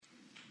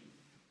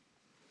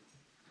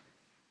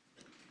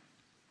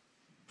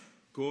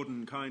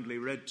Gordon kindly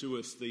read to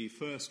us the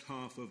first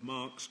half of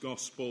Mark's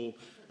Gospel,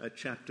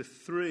 chapter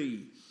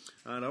 3.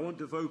 And I want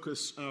to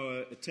focus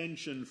our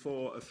attention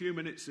for a few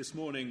minutes this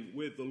morning,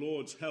 with the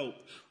Lord's help,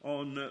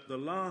 on the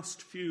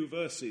last few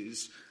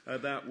verses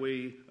that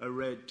we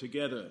read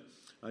together.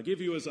 I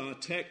give you as our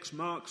text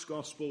Mark's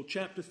Gospel,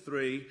 chapter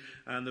 3,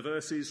 and the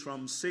verses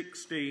from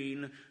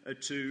 16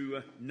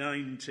 to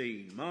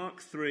 19.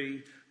 Mark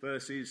 3,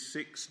 verses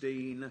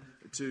 16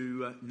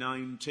 to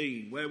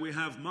 19, where we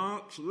have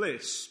Mark's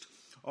list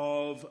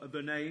of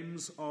the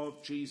names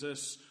of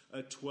Jesus'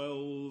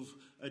 12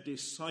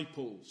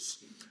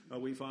 disciples.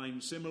 We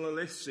find similar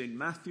lists in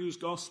Matthew's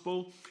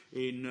Gospel,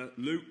 in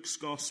Luke's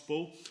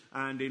Gospel,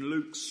 and in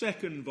Luke's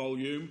second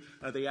volume,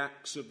 the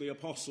Acts of the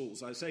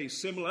Apostles. I say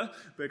similar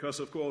because,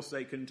 of course,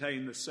 they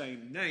contain the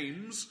same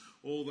names,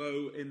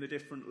 although in the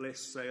different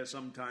lists they are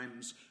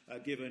sometimes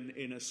given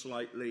in a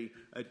slightly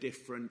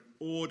different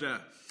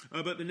order.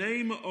 But the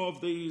name of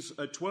these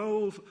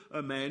 12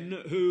 men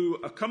who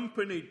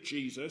accompanied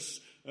Jesus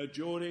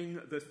during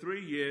the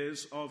 3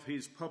 years of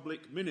his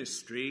public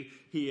ministry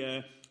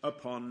here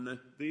upon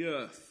the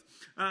earth.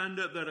 And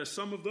there are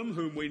some of them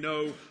whom we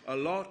know a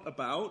lot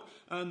about,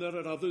 and there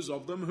are others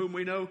of them whom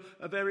we know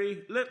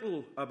very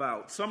little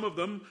about. Some of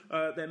them,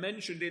 they're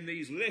mentioned in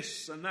these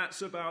lists, and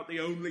that's about the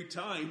only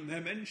time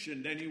they're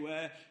mentioned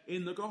anywhere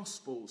in the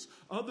Gospels.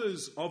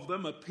 Others of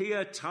them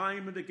appear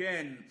time and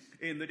again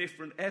in the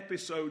different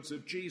episodes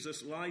of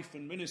Jesus' life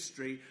and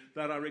ministry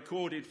that are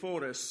recorded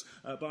for us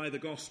by the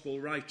Gospel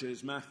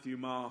writers, Matthew,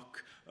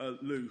 Mark,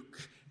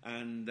 Luke,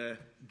 and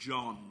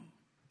John.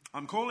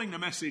 I'm calling the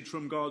message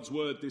from God's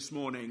Word this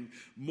morning,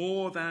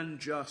 More Than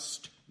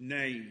Just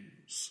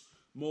Names.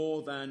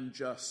 More Than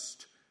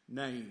Just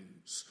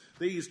Names.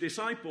 These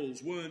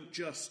disciples weren't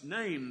just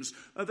names,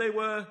 they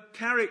were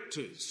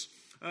characters,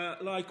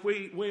 like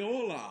we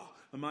all are.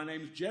 My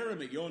name's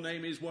Jeremy, your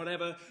name is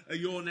whatever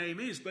your name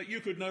is, but you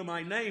could know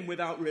my name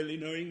without really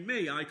knowing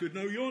me. I could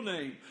know your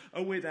name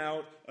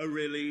without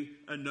really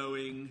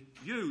knowing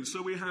you.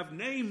 So we have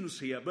names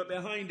here, but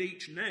behind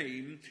each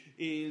name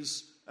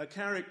is a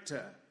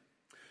character.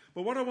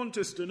 But what I want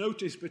us to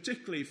notice,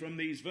 particularly from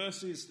these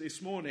verses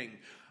this morning,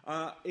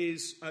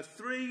 is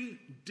three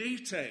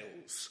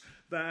details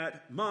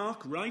that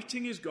Mark,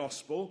 writing his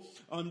gospel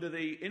under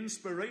the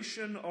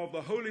inspiration of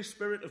the Holy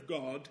Spirit of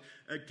God,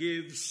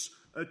 gives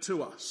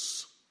to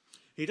us.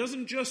 He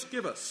doesn't just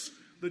give us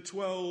the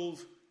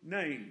 12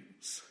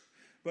 names,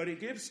 but he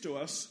gives to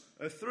us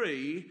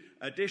three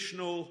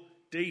additional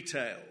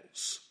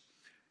details.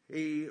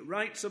 He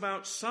writes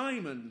about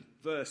Simon,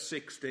 verse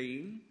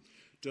 16,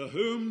 to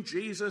whom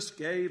Jesus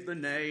gave the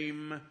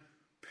name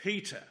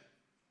Peter.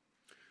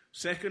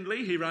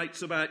 Secondly, he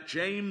writes about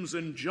James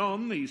and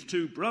John, these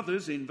two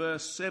brothers, in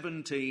verse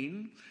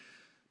 17,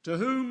 to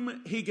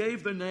whom he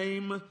gave the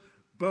name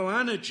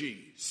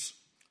Boanerges,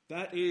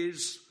 that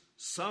is,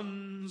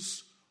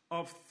 sons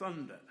of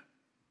thunder.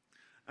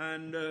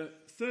 And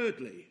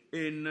thirdly,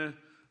 in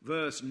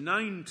verse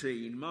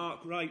 19,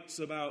 Mark writes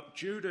about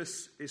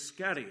Judas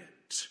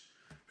Iscariot,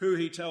 who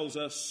he tells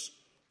us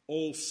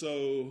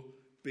also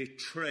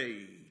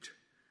betrayed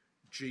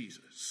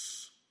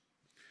Jesus.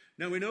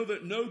 Now we know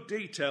that no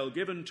detail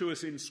given to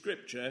us in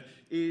Scripture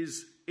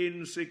is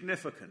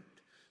insignificant.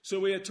 So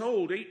we are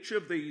told each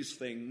of these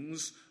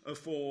things are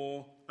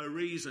for a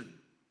reason.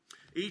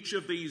 Each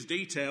of these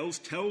details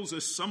tells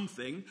us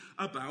something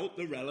about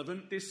the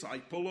relevant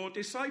disciple or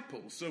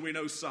disciples. So we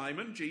know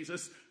Simon,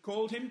 Jesus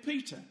called him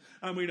Peter.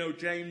 And we know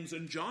James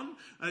and John,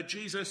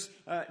 Jesus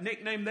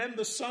nicknamed them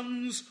the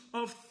sons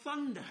of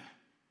thunder.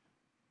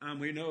 And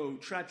we know,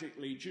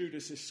 tragically,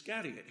 Judas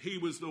Iscariot, he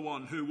was the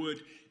one who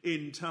would,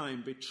 in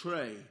time,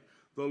 betray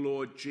the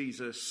Lord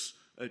Jesus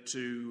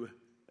to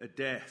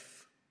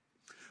death.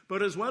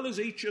 But as well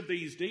as each of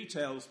these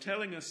details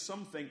telling us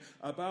something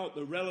about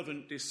the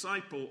relevant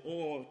disciple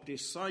or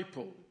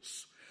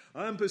disciples,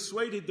 I am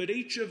persuaded that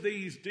each of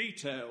these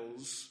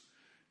details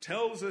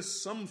tells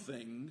us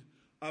something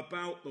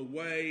about the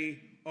way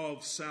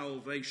of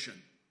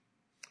salvation.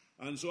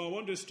 And so I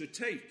want us to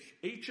take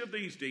each of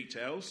these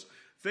details,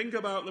 think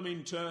about them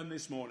in turn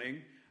this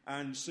morning,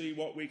 and see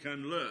what we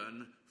can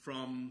learn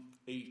from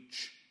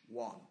each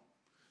one.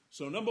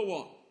 So number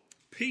one,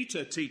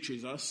 Peter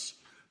teaches us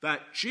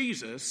that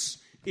Jesus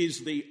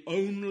is the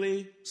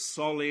only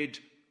solid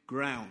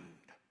ground.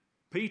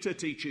 Peter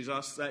teaches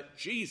us that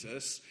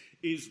Jesus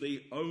is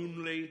the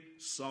only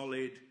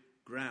solid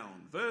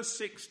ground. Verse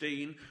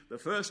 16, the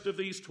first of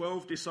these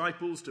 12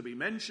 disciples to be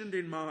mentioned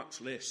in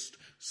Mark's list,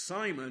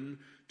 Simon,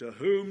 to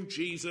whom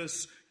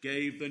Jesus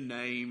gave the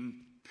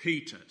name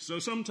Peter. So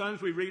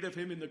sometimes we read of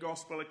him in the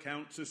gospel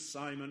accounts as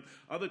Simon.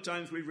 Other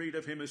times we read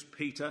of him as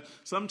Peter.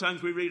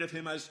 Sometimes we read of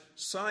him as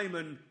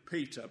Simon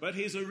Peter. But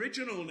his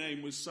original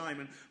name was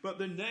Simon. But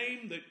the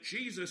name that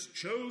Jesus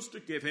chose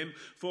to give him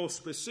for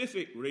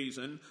specific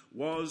reason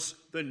was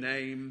the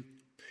name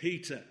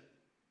Peter.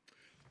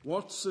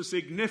 What's the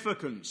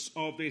significance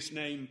of this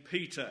name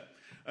Peter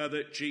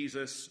that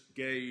Jesus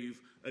gave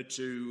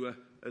to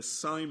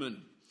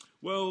Simon?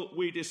 Well,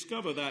 we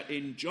discover that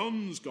in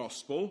John's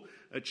Gospel,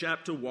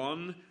 chapter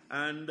 1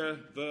 and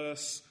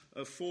verse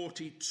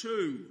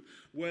 42,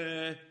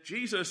 where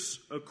Jesus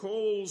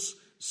calls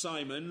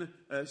Simon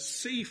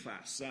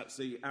Cephas, that's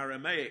the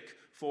Aramaic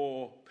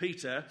for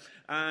Peter,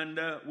 and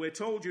we're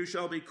told you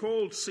shall be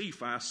called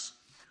Cephas,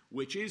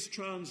 which is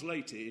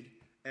translated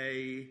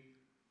a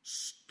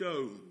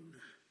stone.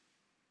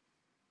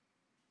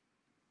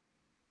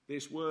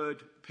 This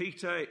word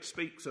Peter, it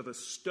speaks of a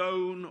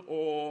stone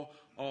or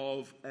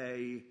of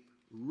a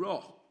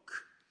rock.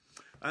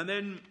 And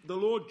then the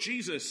Lord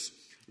Jesus,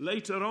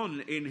 later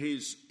on in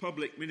his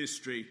public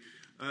ministry,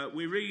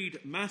 we read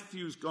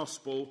Matthew's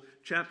Gospel,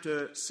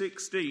 chapter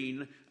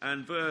 16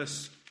 and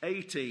verse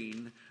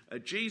 18.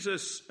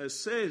 Jesus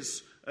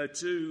says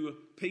to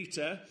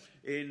Peter,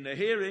 in the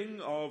hearing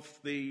of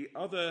the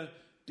other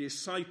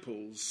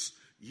disciples,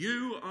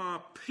 "You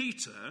are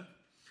Peter,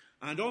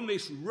 and on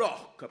this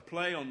rock," a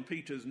play on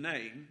Peter's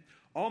name,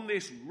 "on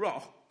this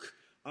rock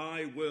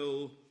I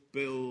will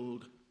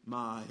build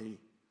my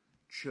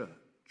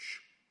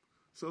church."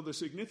 So the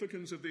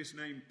significance of this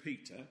name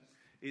Peter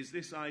is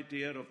this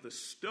idea of the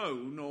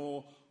stone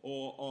or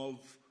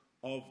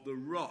of the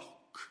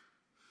rock.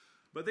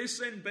 But this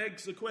then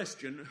begs the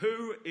question,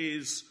 who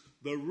is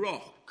the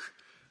rock?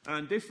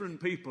 And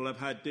different people have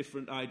had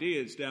different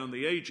ideas down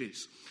the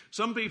ages.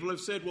 Some people have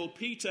said, well,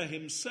 Peter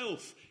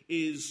himself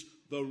is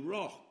the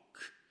rock.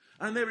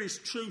 And there is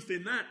truth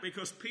in that,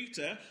 because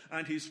Peter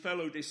and his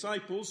fellow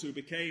disciples, who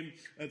became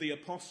the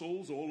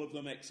apostles, all of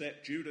them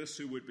except Judas,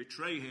 who would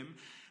betray him,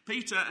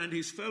 Peter and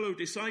his fellow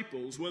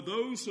disciples were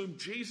those whom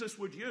Jesus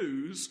would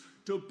use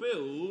to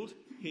build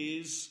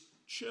his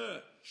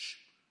church.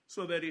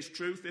 So there is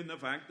truth in the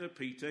fact that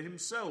Peter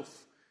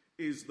himself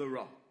is the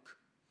rock.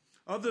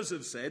 Others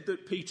have said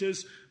that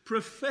Peter's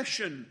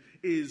profession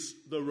is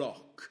the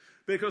rock,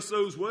 because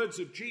those words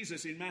of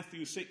Jesus in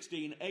Matthew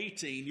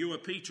 16:18, "You are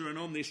Peter, and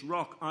on this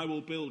rock I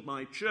will build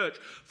my church,"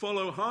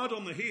 follow hard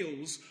on the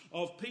heels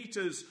of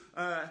Peter's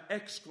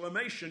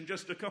exclamation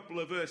just a couple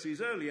of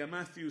verses earlier,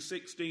 Matthew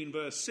 16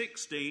 verse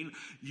 16,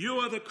 "You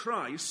are the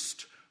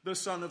Christ, the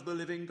Son of the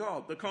living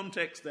God." The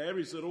context there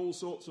is that all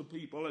sorts of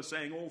people are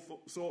saying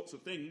all sorts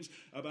of things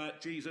about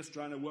Jesus,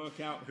 trying to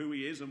work out who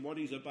he is and what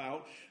he's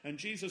about. And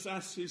Jesus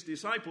asks his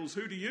disciples,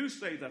 "Who do you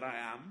say that I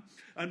am?"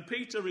 And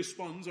Peter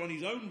responds on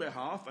his own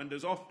behalf, and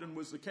as often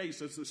was the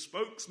case, as the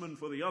spokesman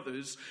for the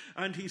others,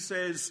 and he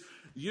says,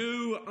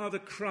 "You are the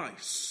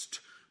Christ,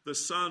 the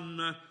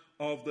Son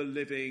of the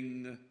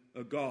living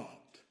God."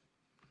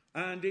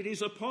 And it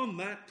is upon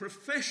that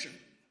profession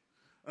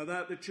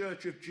that the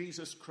Church of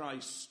Jesus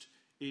Christ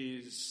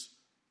is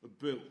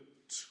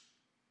built.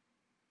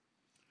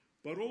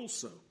 But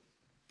also,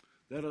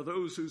 there are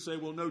those who say,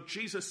 well, no,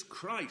 Jesus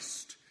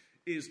Christ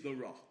is the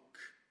rock.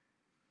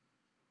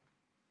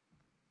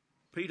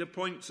 Peter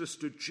points us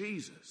to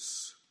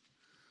Jesus.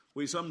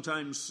 We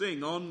sometimes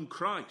sing, "On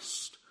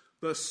Christ,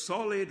 the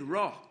solid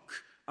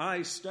rock,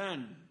 I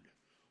stand.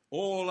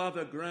 All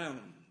other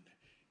ground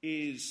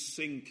is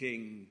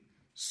sinking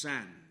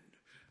sand."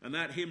 And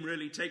that hymn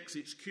really takes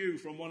its cue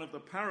from one of the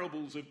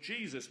parables of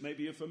Jesus.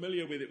 Maybe you're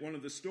familiar with it, one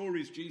of the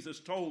stories Jesus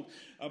told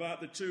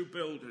about the two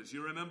builders.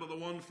 You remember the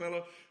one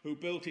fellow who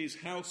built his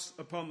house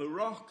upon the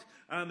rock,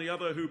 and the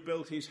other who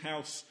built his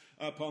house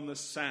upon the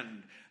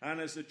sand.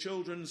 And as the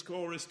children's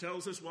chorus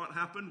tells us, what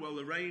happened? Well,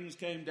 the rains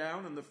came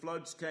down and the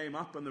floods came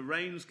up, and the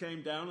rains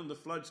came down and the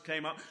floods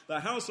came up. The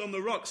house on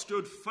the rock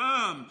stood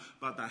firm,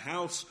 but the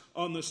house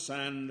on the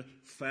sand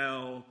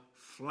fell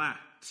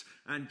flat.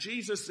 And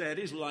Jesus said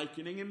is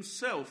likening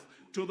himself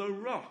to the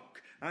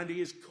rock, and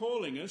he is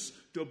calling us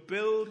to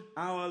build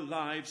our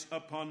lives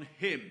upon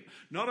him,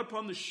 not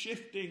upon the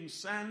shifting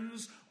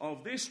sands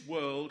of this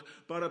world,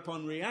 but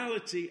upon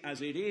reality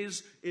as it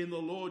is in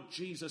the Lord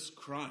Jesus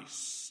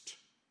Christ.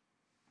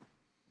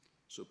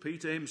 So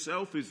Peter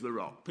himself is the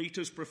rock.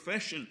 Peter's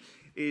profession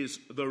is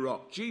the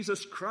rock.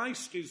 Jesus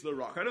Christ is the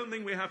rock. I don't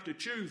think we have to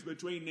choose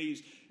between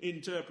these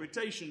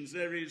interpretations.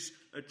 There is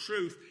a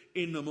truth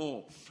in them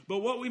all. But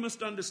what we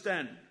must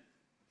understand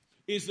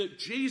is that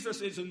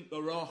Jesus isn't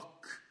the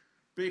rock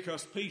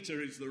because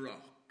Peter is the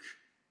rock.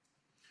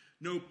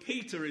 No,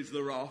 Peter is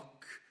the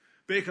rock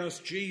because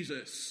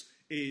Jesus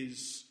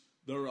is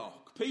the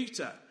rock.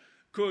 Peter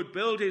could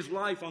build his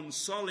life on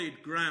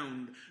solid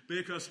ground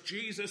because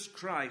Jesus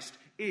Christ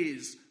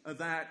is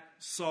that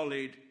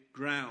solid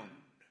ground.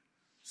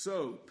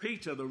 So,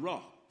 Peter the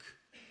rock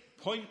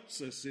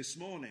points us this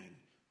morning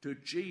to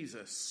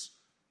Jesus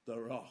the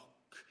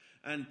rock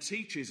and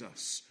teaches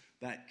us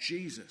that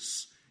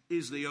Jesus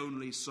is the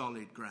only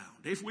solid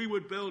ground. If we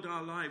would build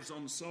our lives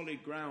on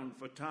solid ground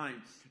for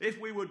time, if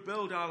we would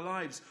build our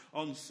lives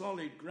on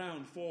solid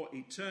ground for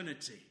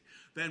eternity,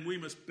 then we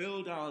must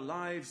build our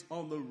lives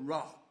on the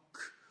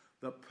rock,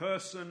 the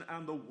person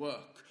and the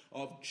work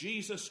of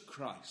Jesus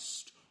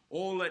Christ,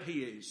 all that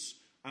he is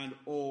and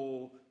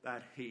all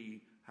that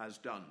he has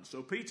done.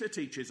 So Peter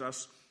teaches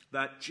us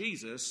that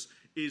Jesus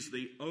is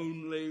the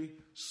only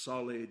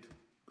solid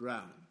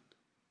ground.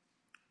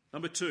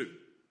 Number two,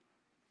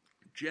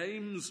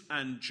 James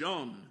and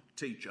John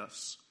teach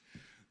us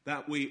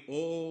that we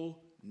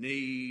all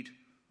need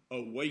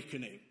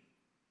awakening.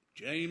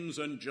 James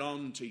and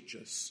John teach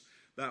us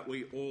that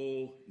we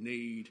all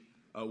need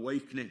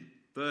awakening.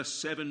 Verse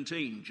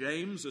 17,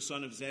 James, the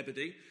son of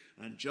Zebedee,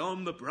 and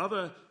John, the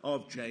brother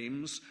of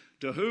James,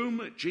 to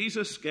whom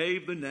Jesus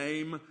gave the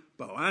name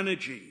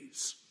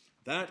Boanerges,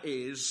 that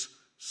is,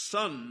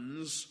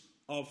 sons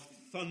of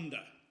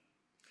thunder.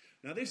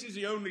 Now, this is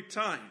the only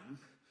time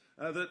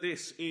that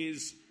this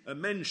is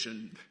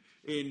mentioned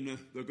in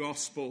the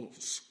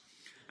Gospels,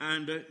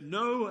 and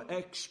no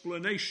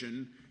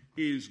explanation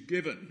is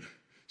given,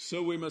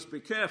 so we must be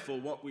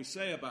careful what we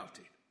say about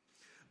it.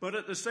 But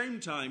at the same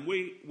time,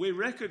 we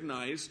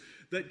recognize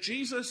that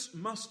Jesus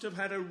must have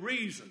had a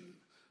reason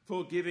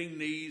for giving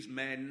these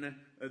men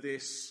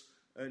this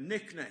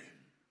nickname,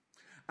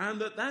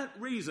 and that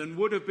reason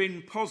would have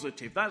been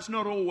positive. That's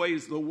not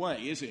always the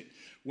way, is it?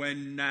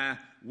 When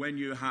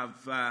you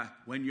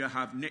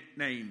have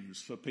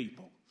nicknames for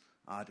people,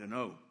 I don't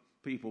know.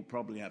 People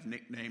probably have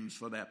nicknames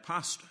for their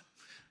pastor.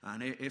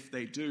 And if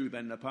they do,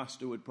 then the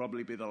pastor would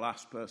probably be the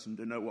last person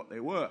to know what they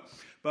were.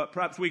 But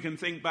perhaps we can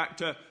think back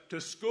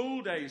to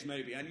school days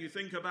maybe, and you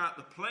think about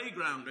the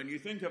playground, and you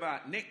think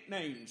about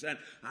nicknames,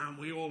 and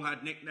we all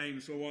had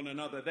nicknames for one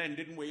another then,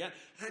 didn't we?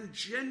 And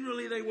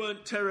generally they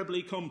weren't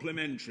terribly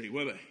complimentary,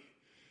 were they?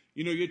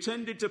 You know, you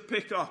tended to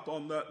pick up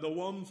on the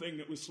one thing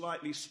that was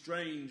slightly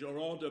strange or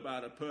odd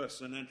about a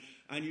person,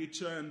 and you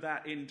turned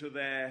that into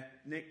their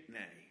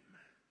nickname.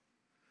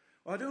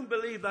 Well, I don't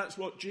believe that's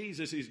what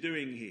Jesus is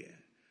doing here.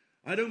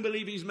 I don't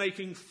believe he's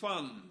making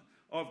fun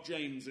of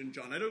James and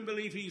John. I don't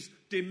believe he's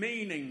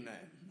demeaning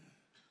them.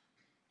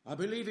 I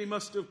believe he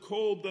must have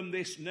called them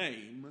this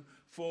name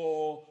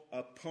for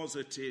a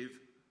positive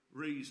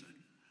reason.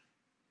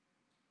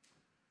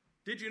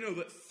 Did you know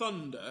that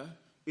thunder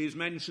is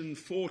mentioned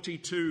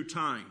 42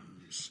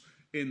 times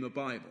in the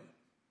Bible?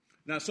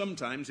 Now,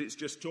 sometimes it's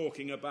just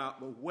talking about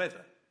the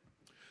weather.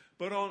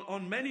 But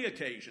on many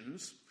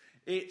occasions,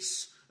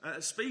 it's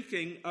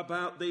speaking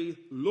about the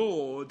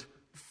Lord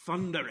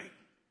thundering.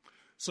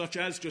 Such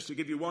as, just to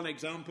give you one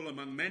example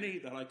among many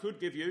that I could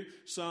give you,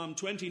 Psalm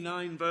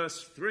 29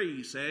 verse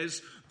 3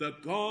 says, "The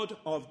God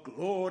of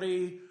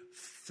glory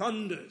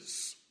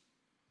thunders."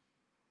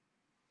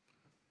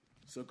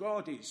 So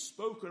God is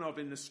spoken of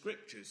in the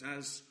scriptures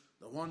as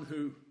the one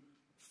who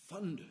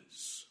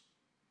thunders.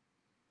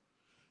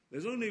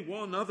 There's only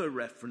one other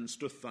reference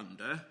to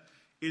thunder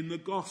in the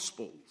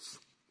Gospels.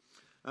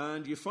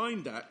 And you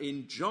find that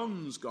in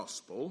John's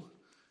Gospel,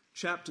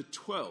 chapter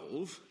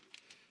 12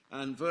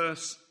 and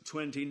verse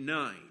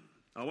 29.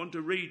 I want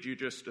to read you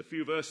just a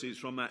few verses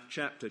from that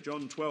chapter.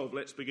 John 12,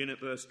 let's begin at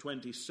verse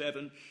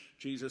 27.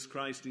 Jesus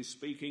Christ is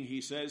speaking.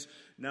 He says,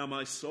 "Now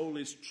my soul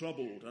is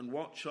troubled, and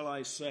what shall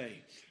I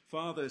say?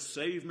 Father,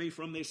 save me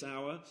from this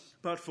hour,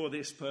 but for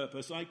this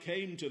purpose I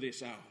came to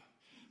this hour.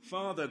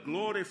 Father,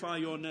 glorify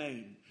your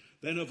name."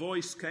 Then a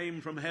voice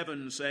came from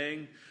heaven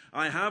saying,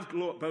 "I have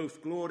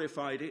both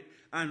glorified it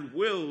and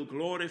will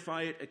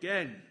glorify it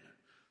again."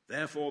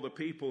 Therefore the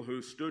people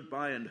who stood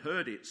by and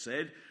heard it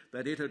said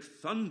that it had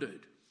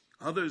thundered.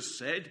 Others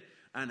said,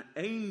 "An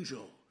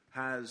angel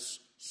has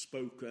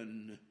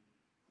spoken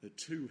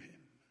to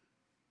him."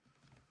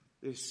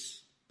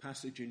 This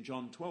passage in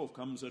John 12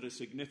 comes at a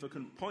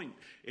significant point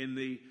in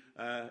the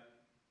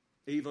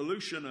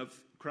evolution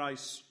of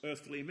Christ's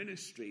earthly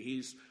ministry.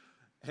 He's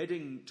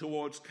heading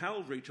towards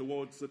Calvary,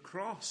 towards the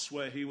cross,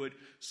 where he would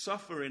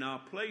suffer in our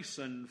place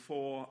and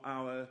for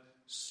our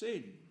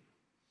sin.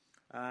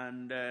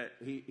 And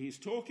he's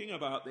talking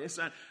about this,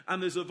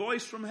 and there's a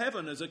voice from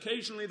heaven, as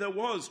occasionally there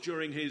was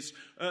during his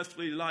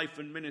earthly life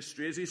and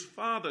ministry, as his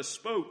Father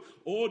spoke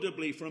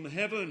audibly from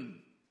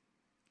heaven.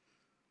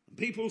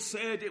 People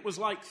said it was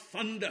like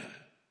thunder,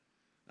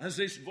 as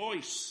this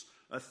voice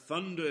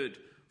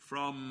thundered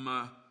from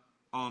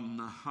on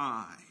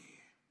high.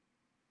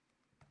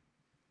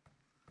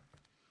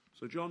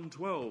 So John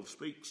 12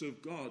 speaks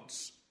of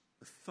God's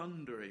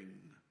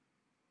thundering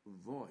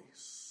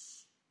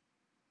voice.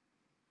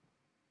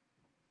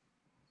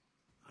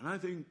 And I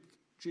think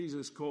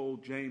Jesus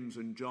called James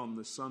and John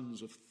the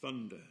sons of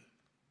thunder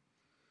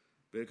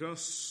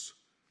because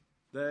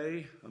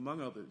they, among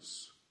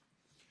others,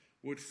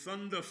 would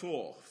thunder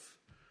forth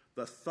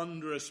the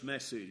thunderous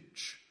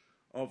message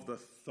of the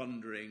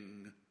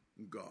thundering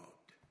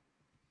God.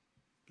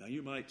 Now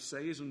you might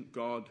say, isn't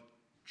God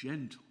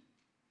gentle?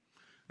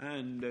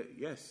 And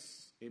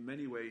yes, in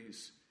many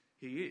ways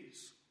he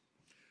is.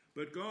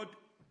 But God,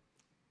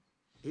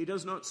 he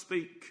does not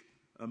speak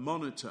a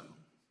monotone.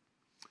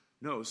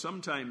 No,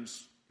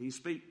 sometimes he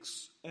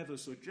speaks ever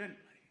so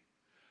gently.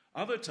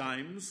 Other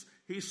times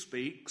he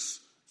speaks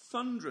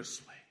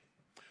thunderously.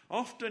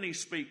 Often he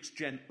speaks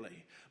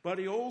gently, but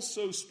he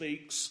also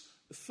speaks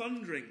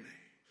thunderingly.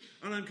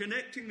 And I'm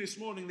connecting this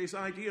morning this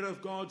idea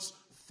of God's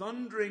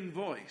thundering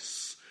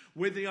voice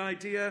with the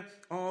idea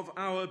of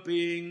our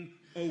being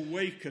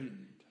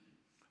awakened.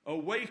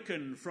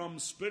 awakened from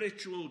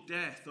spiritual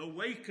death,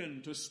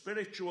 awakened to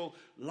spiritual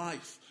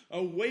life,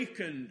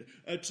 awakened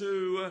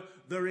to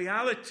the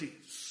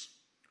realities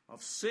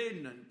of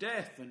sin and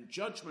death and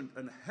judgment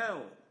and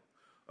hell,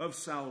 of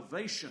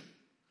salvation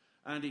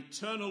and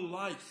eternal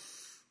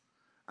life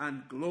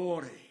and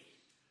glory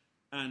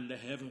and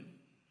heaven.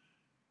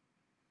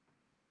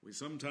 We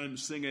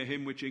sometimes sing a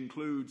hymn which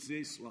includes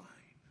this line: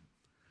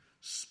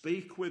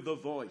 "Speak with the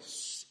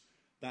voice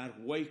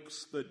that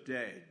wakes the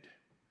dead,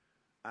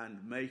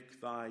 and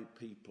make thy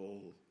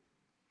people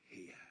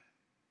hear."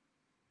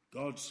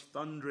 God's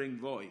thundering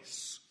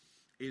voice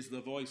is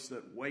the voice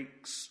that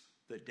wakes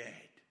the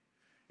dead.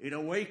 It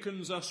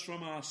awakens us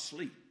from our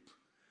sleep,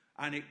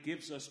 and it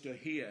gives us to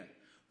hear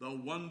the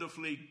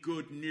wonderfully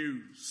good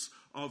news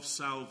of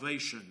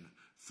salvation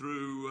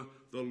through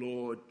the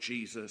Lord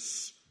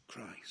Jesus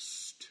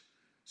Christ.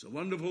 It's a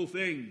wonderful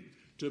thing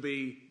to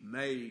be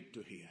made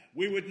to hear.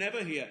 We would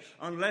never hear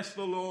unless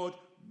the Lord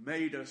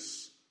made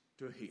us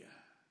to hear.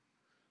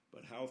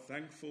 But how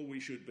thankful we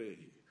should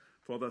be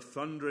for the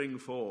thundering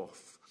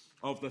forth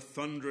of the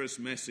thunderous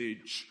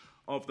message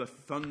of the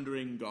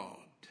thundering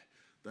God.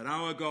 That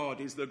our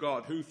God is the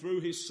God who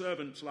through his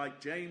servants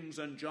like James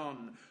and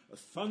John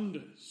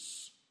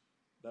thunders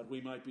that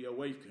we might be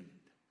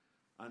awakened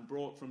and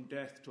brought from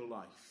death to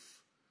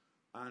life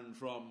and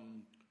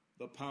from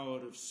the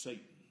power of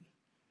Satan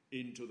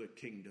into the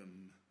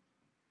kingdom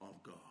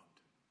of God.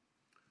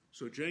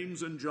 So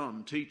James and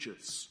John teach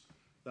us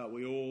that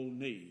we all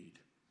need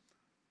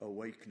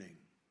awakening.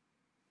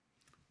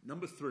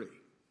 Number 3,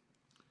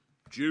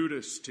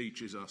 Judas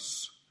teaches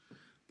us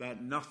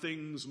that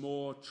nothing's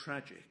more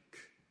tragic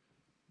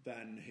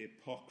than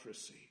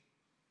hypocrisy.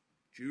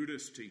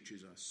 Judas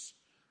teaches us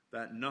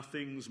that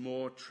nothing's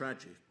more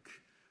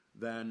tragic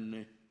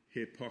than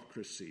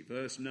hypocrisy.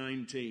 Verse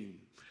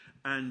 19,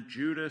 "And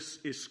Judas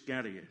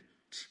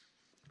Iscariot,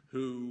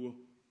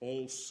 who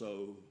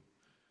also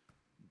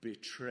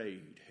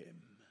betrayed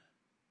him."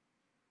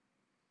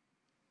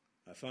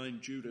 I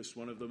find Judas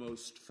one of the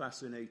most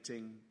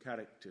fascinating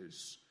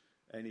characters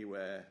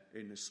anywhere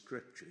in the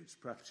Scriptures.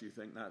 Perhaps you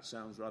think that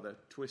sounds rather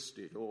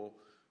twisted or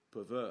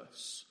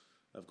perverse.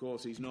 Of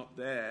course, he's not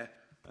there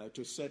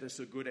to set us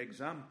a good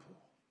example,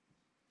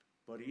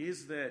 but he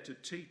is there to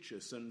teach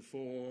us and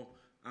for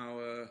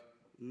our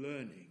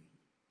learning.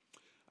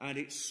 And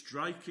it's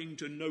striking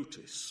to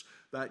notice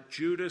that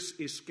Judas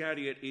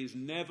Iscariot is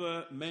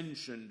never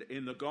mentioned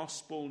in the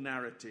gospel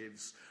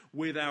narratives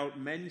without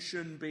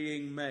mention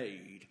being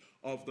made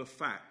of the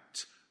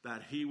fact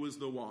that he was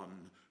the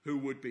one who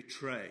would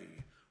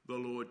betray the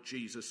Lord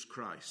Jesus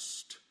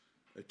Christ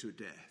to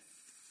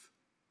death.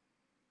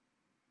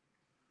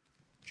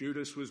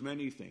 Judas was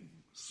many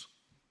things,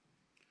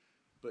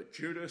 but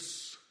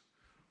Judas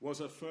was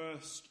a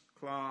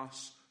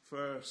first-class,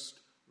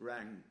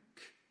 first-rank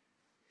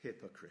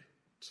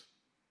hypocrite.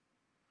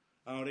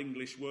 Our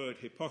English word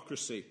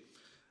hypocrisy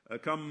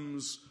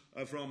comes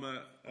from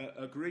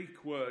a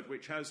Greek word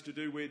which has to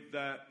do with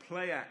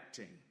play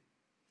acting.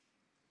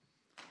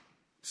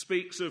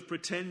 Speaks of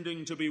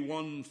pretending to be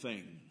one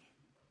thing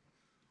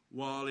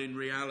while in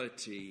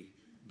reality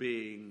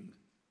being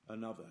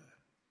another.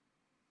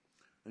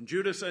 And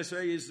Judas, I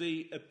say, is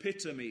the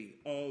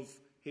epitome of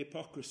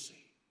hypocrisy.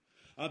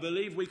 I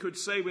believe we could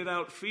say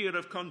without fear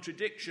of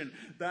contradiction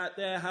that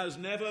there has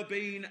never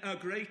been a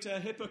greater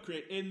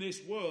hypocrite in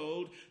this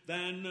world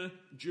than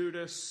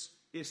Judas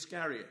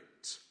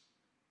Iscariot.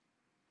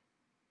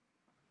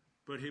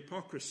 But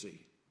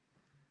hypocrisy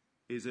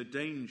is a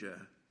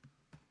danger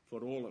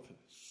for all of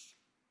us.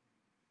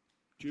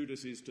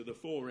 Judas is to the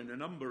fore in a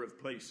number of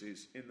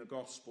places in the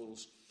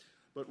Gospels,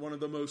 but one of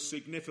the most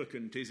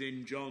significant is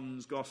in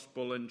John's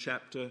Gospel in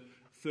chapter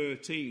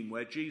 13,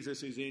 where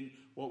Jesus is in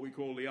what we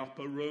call the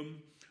upper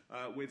room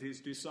with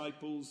his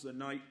disciples the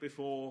night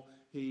before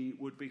he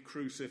would be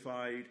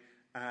crucified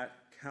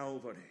at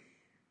Calvary.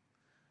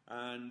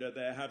 And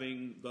they're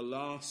having the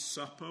Last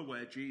Supper,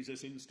 where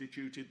Jesus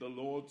instituted the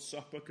Lord's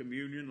Supper,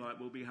 communion, like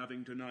we'll be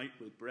having tonight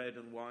with bread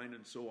and wine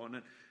and so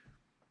on.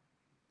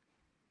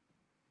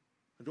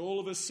 And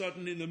all of a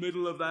sudden, in the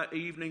middle of that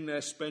evening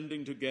they're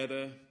spending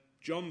together,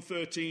 John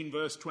 13,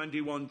 verse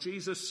 21,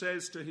 Jesus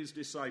says to his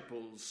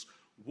disciples,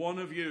 "One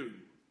of you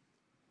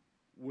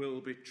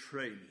will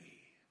betray me."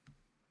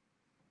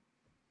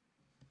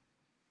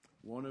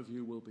 One of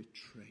you will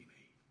betray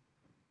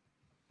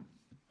me.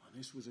 And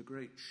this was a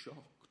great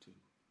shock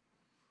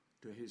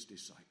to his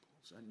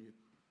disciples. And you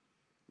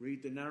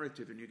read the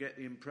narrative and you get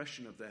the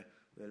impression of they're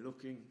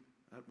looking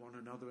at one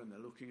another, and they're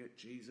looking at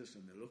Jesus,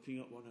 and they're looking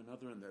at one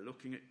another, and they're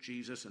looking at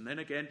Jesus. And then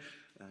again,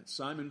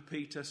 Simon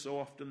Peter, so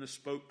often the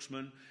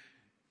spokesman,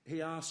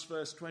 he asks,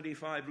 verse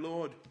 25,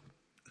 "Lord,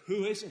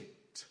 who is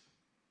it?"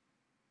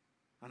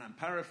 And I'm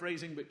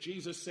paraphrasing, but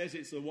Jesus says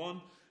it's the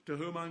one to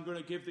whom I'm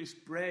going to give this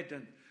bread.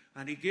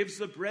 And he gives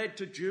the bread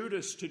to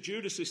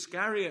Judas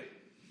Iscariot.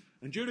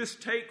 And Judas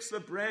takes the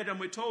bread, and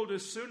we're told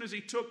as soon as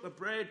he took the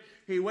bread,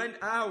 he went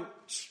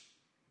out.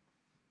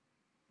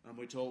 And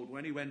we're told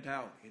when he went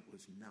out, it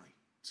was night.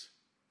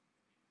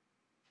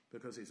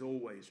 because it's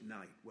always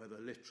night, whether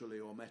literally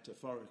or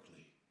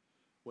metaphorically,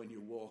 when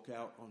you walk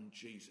out on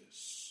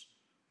Jesus,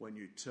 when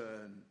you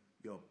turn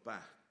your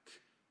back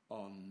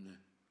on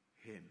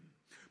him.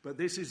 But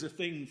this is the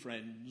thing,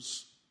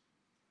 friends.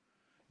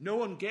 No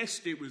one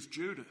guessed it was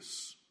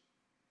Judas.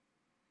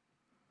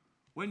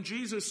 When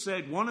Jesus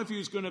said, one of you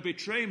is going to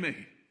betray me,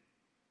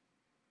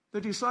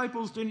 the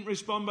disciples didn't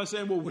respond by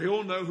saying, well, we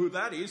all know who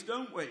that is,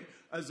 don't we?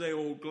 As they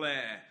all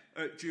glare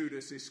at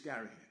Judas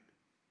Iscariot.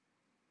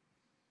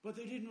 But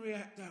they didn't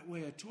react that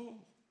way at all.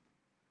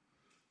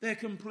 They're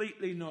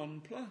completely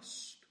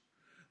nonplussed.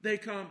 They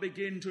can't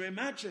begin to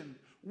imagine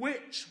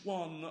which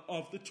one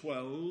of the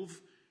 12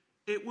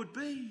 it would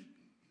be.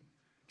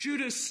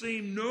 Judas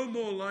seemed no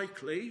more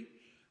likely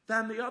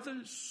than the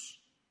others.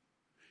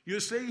 You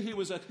see, he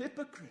was a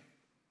hypocrite.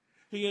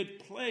 He had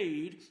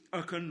played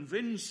a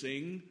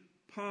convincing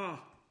part.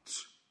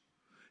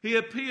 He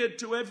appeared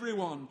to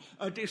everyone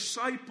a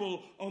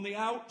disciple on the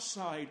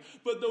outside,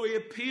 but though he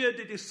appeared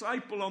a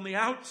disciple on the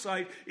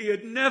outside, he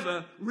had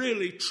never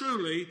really,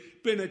 truly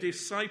been a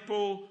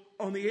disciple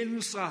on the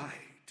inside.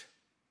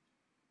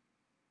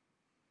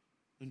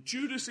 And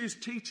Judas is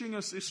teaching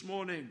us this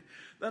morning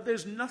that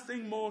there's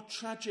nothing more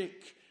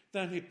tragic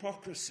than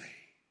hypocrisy.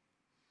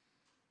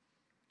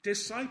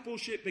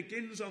 Discipleship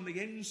begins on the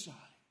inside.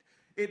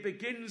 It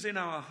begins in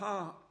our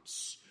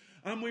hearts.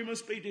 And we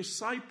must be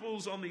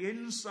disciples on the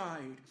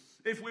inside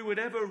if we would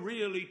ever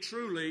really,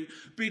 truly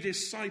be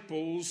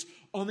disciples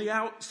on the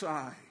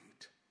outside.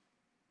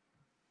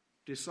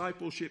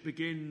 Discipleship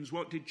begins,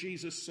 what did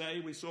Jesus say?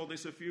 We saw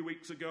this a few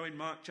weeks ago in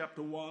Mark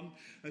chapter 1.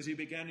 As he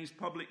began his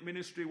public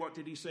ministry, what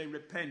did he say?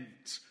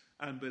 Repent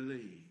and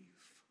believe.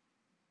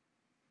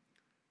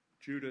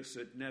 Judas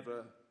had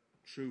never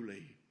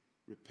truly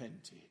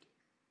repented.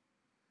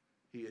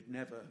 He had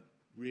never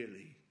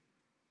really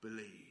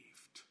believed.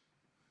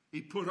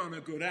 He put on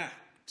a good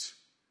act.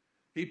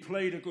 He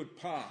played a good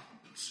part.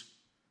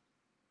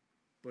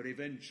 But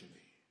eventually,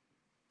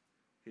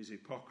 his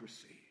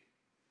hypocrisy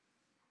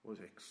was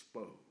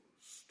exposed.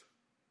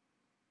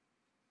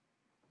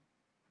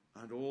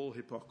 And all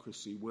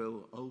hypocrisy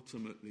will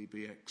ultimately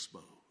be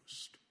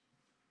exposed,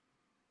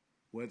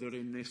 whether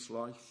in this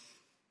life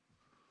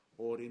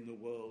or in the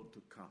world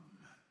to come.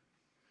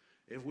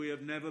 If we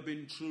have never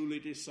been truly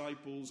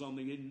disciples on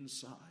the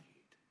inside,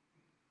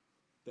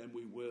 then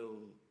we will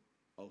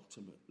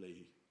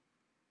ultimately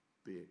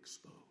be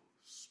exposed.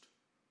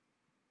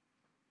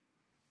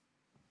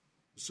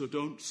 So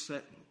don't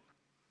settle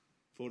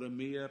for a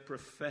mere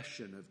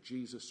profession of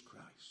Jesus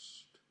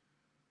Christ.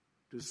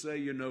 To say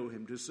you know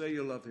him, to say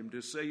you love him,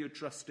 to say you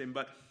trust him,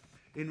 but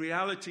in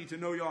reality to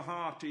know your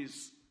heart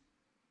is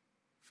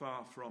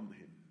far from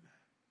him.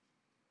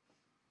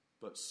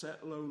 But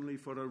settle only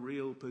for a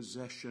real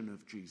possession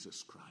of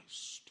Jesus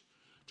Christ.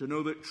 To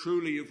know that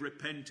truly you've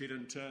repented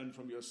and turned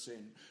from your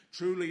sin.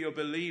 Truly you're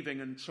believing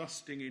and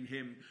trusting in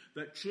him.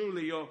 That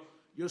truly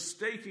you're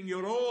staking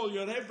your all,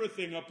 your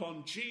everything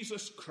upon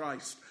Jesus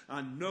Christ.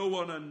 And no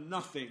one and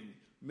nothing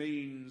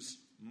means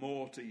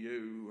more to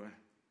you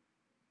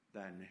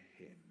than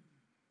him.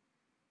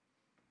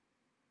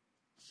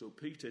 So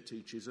Peter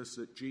teaches us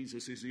that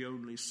Jesus is the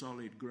only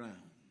solid ground.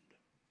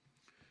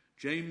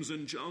 James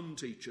and John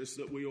teach us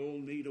that we all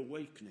need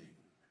awakening.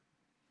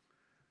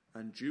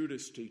 And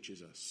Judas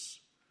teaches us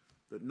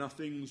that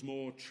nothing's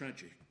more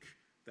tragic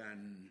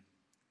than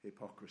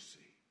hypocrisy.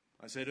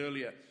 I said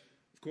earlier,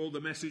 I've called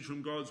the message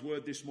from God's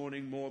word this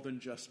morning more than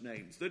just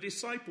names. The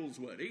disciples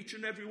were. Each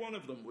and every one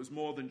of them was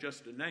more than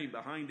just a name.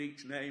 Behind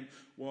each name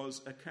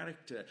was a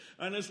character.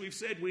 And as we've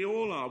said, we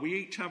all are. We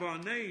each have our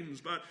names,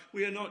 but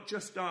we are not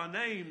just our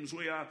names.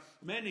 We are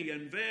many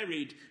and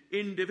varied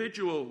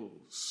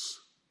individuals.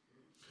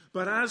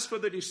 But as for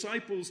the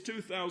disciples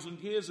 2,000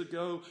 years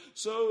ago,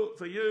 so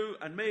for you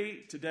and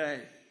me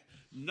today,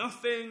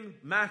 nothing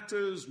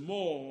matters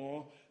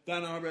more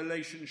than our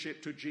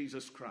relationship to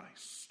Jesus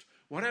Christ.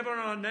 Whatever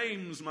our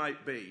names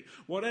might be,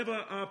 whatever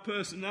our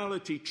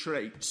personality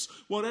traits,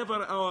 whatever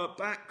our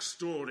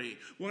backstory,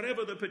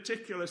 whatever the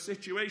particular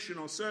situation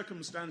or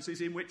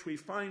circumstances in which we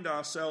find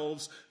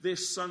ourselves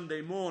this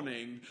Sunday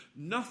morning,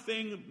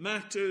 nothing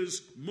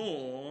matters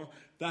more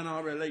than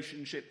our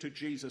relationship to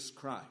Jesus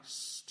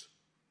Christ.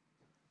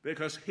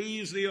 Because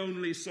he's the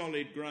only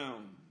solid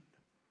ground.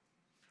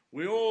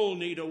 We all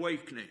need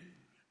awakening.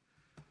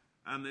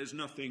 And there's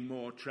nothing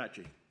more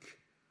tragic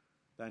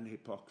than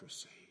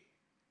hypocrisy.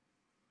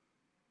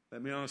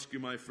 Let me ask you,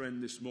 my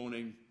friend, this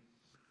morning,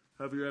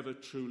 have you ever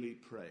truly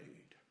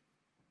prayed?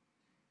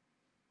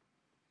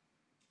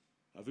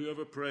 Have you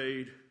ever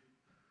prayed,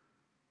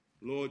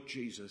 Lord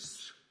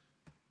Jesus,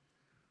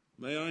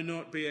 may I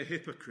not be a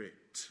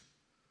hypocrite,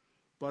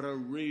 but a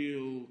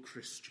real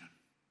Christian?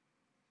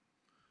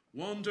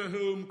 One to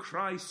whom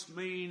Christ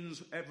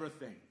means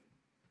everything,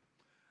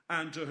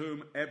 and to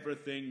whom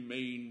everything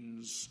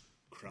means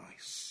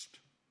Christ.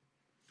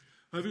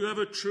 Have you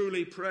ever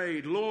truly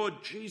prayed,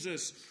 Lord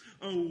Jesus,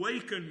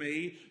 awaken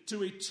me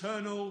to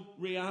eternal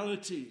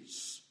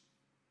realities.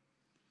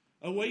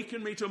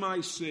 Awaken me to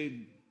my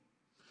sin.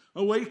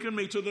 Awaken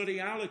me to the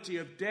reality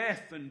of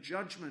death and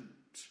judgment.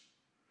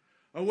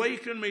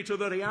 Awaken me to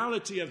the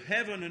reality of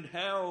heaven and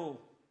hell.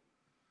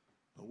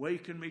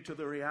 Awaken me to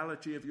the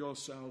reality of your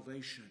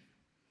salvation,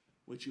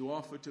 which you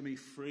offer to me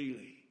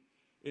freely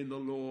in the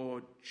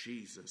Lord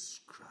Jesus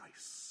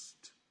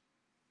Christ.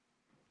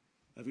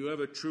 Have you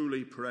ever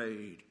truly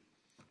prayed,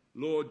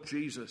 Lord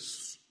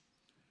Jesus,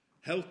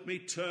 help me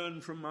turn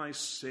from my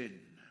sin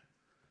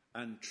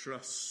and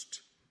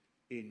trust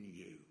in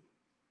you?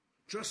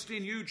 Trust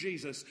in you,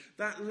 Jesus,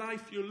 that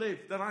life you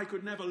lived that I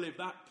could never live,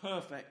 that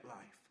perfect life.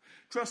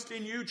 Trust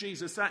in you,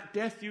 Jesus, that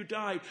death you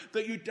died,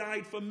 that you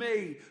died for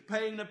me,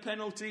 paying the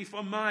penalty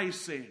for my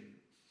sin.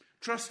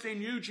 Trust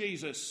in you,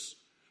 Jesus,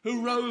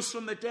 who rose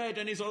from the dead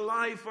and is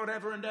alive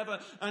forever and ever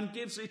and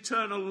gives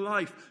eternal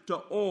life to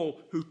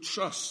all who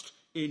trust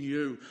in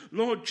you.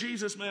 Lord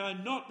Jesus, may I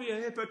not be a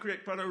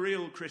hypocrite but a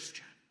real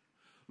Christian.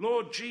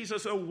 Lord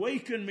Jesus,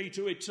 awaken me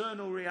to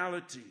eternal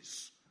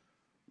realities.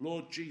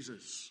 Lord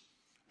Jesus,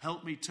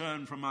 help me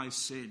turn from my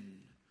sin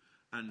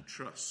and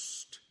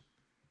trust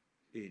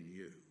in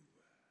you.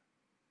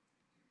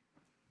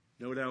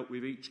 No doubt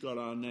we've each got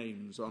our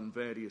names on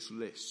various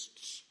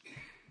lists.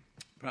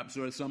 Perhaps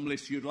there are some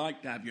lists you'd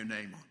like to have your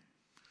name on.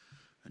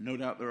 And no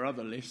doubt there are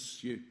other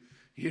lists you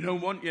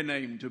don't want your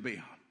name to be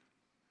on.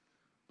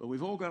 But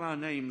we've all got our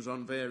names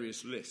on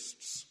various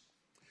lists.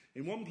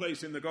 In one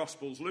place in the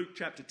Gospels, Luke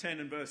chapter 10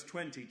 and verse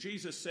 20,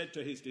 Jesus said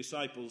to his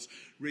disciples,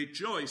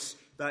 "Rejoice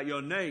that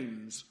your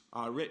names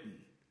are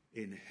written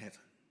in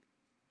heaven."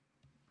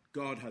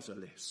 God has a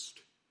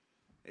list.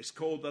 It's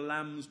called the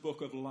Lamb's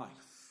Book of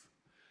Life.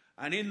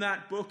 And in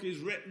that book is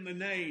written the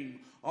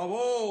name of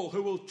all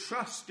who will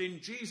trust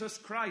in Jesus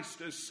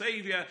Christ as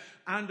Savior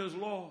and as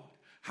Lord.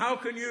 How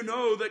can you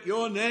know that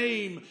your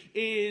name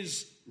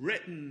is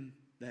written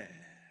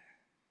there?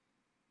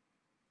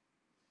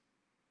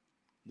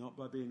 Not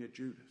by being a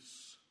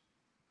Judas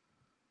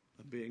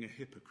and being a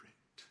hypocrite,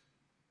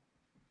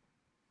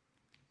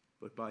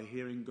 but by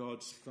hearing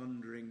God's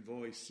thundering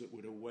voice that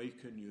would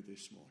awaken you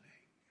this morning,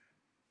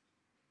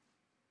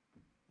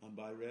 and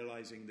by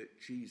realizing that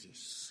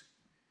Jesus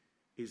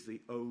is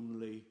the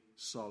only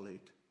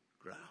solid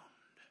ground,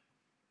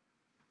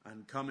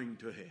 and coming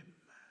to him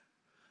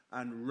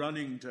and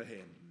running to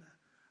him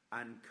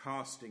and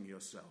casting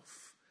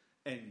yourself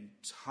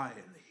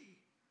entirely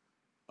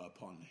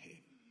upon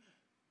him.